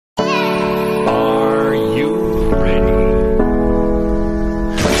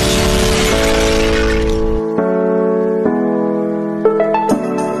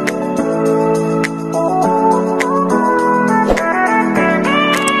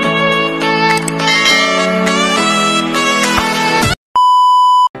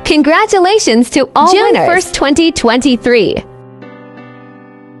Congratulations to all June winners. 1st, 2023.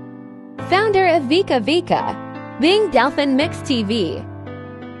 Founder of Vika Vika, Bing Delphin Mix TV.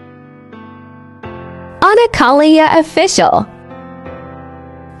 Anakalia Official.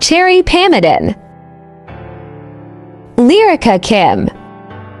 Cherry Pamadin. Lyrica Kim.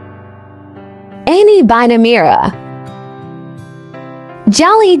 Annie Binamira.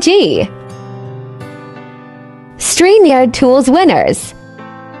 Jolly G. StreamYard Tools winners.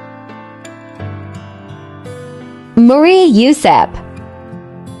 Marie Youssef.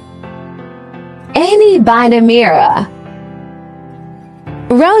 Annie Binamira.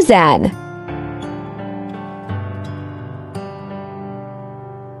 Roseanne.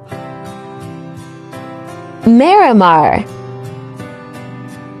 Marimar.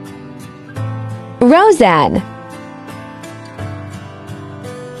 Roseanne.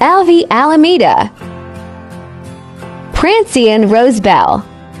 Alvi Alameda. Prancian Rosebell.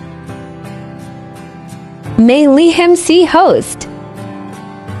 May Leham C. Host.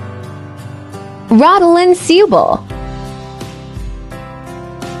 Rodalyn Subel.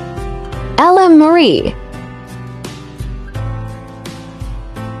 Ella Marie.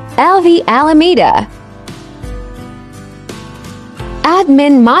 Alvi Alameda.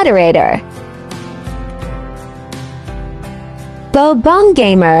 Admin Moderator. Bobong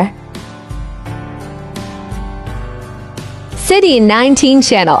Gamer. City 19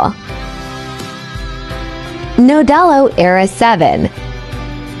 Channel. Nodalo Era 7.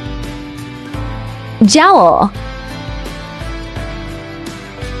 Jowl.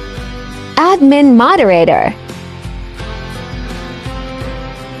 Admin Moderator.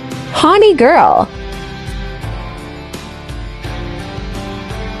 Honey Girl.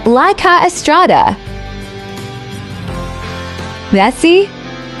 Laika Estrada. Bessie.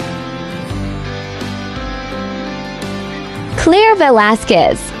 Claire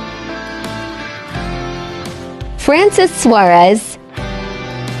Velasquez. Francis Suarez.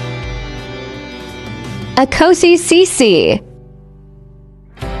 Akosi CC.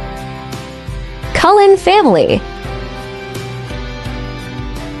 Cullen Family.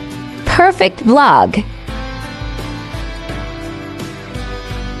 Perfect Vlog.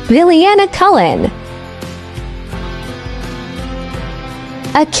 Liliana Cullen.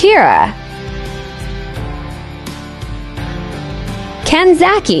 Akira.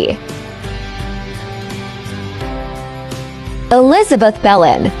 Kenzaki. Elizabeth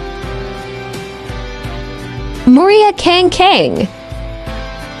Bellin. Maria Kang Kang.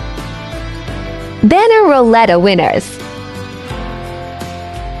 Banner Roulette winners.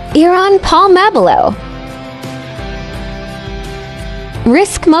 Iran Paul Mabelo.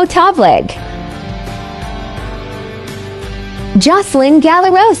 Risk Motavleg. Jocelyn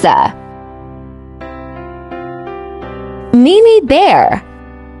Galarosa. Mimi Bear.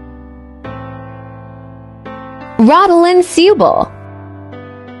 Rodalyn Subel.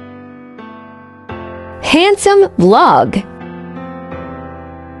 Handsome Vlog.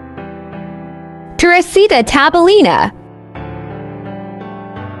 Teresita Tabalina.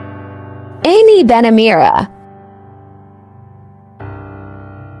 Annie Benamira.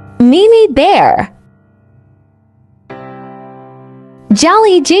 Mimi Bear.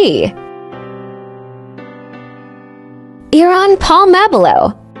 Jolly G. Iran Paul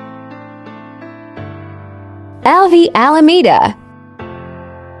Mabelo. Alvi Alameda.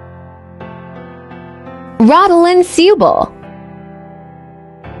 Rodalyn Subel.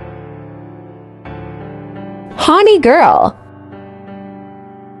 Honey Girl.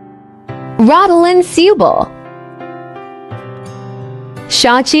 Rodalyn Subel.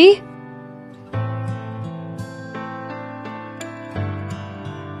 Shachi.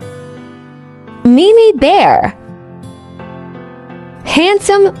 Mimi Bear.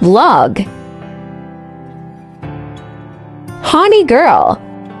 Handsome Vlog. Honey Girl.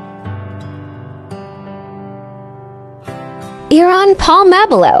 Iran Paul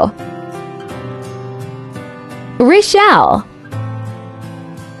Mabelo. Richelle.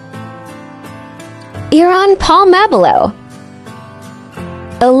 Iran Paul Mabelo.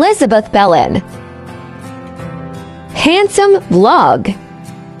 Elizabeth Bellin. Handsome Vlog.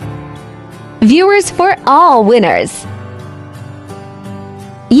 Viewers for all winners.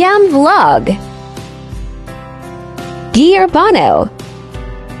 Yam Vlog. Guy Urbano.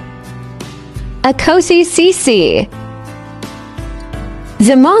 Akosi CC.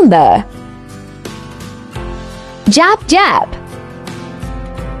 Zamanda. Jap Jap.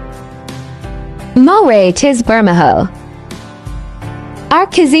 Moray Tisbermaho.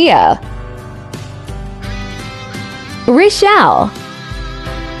 Arcazia. Richelle.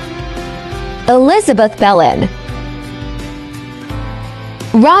 Elizabeth Bellin.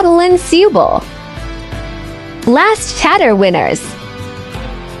 Rodolin Subel. Last Chatter winners: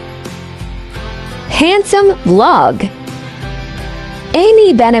 Handsome Vlog,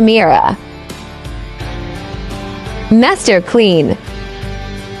 Amy Benamira, Master Clean,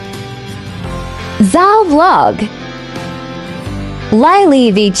 Zal Vlog,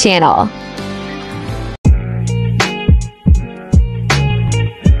 Lily V Channel.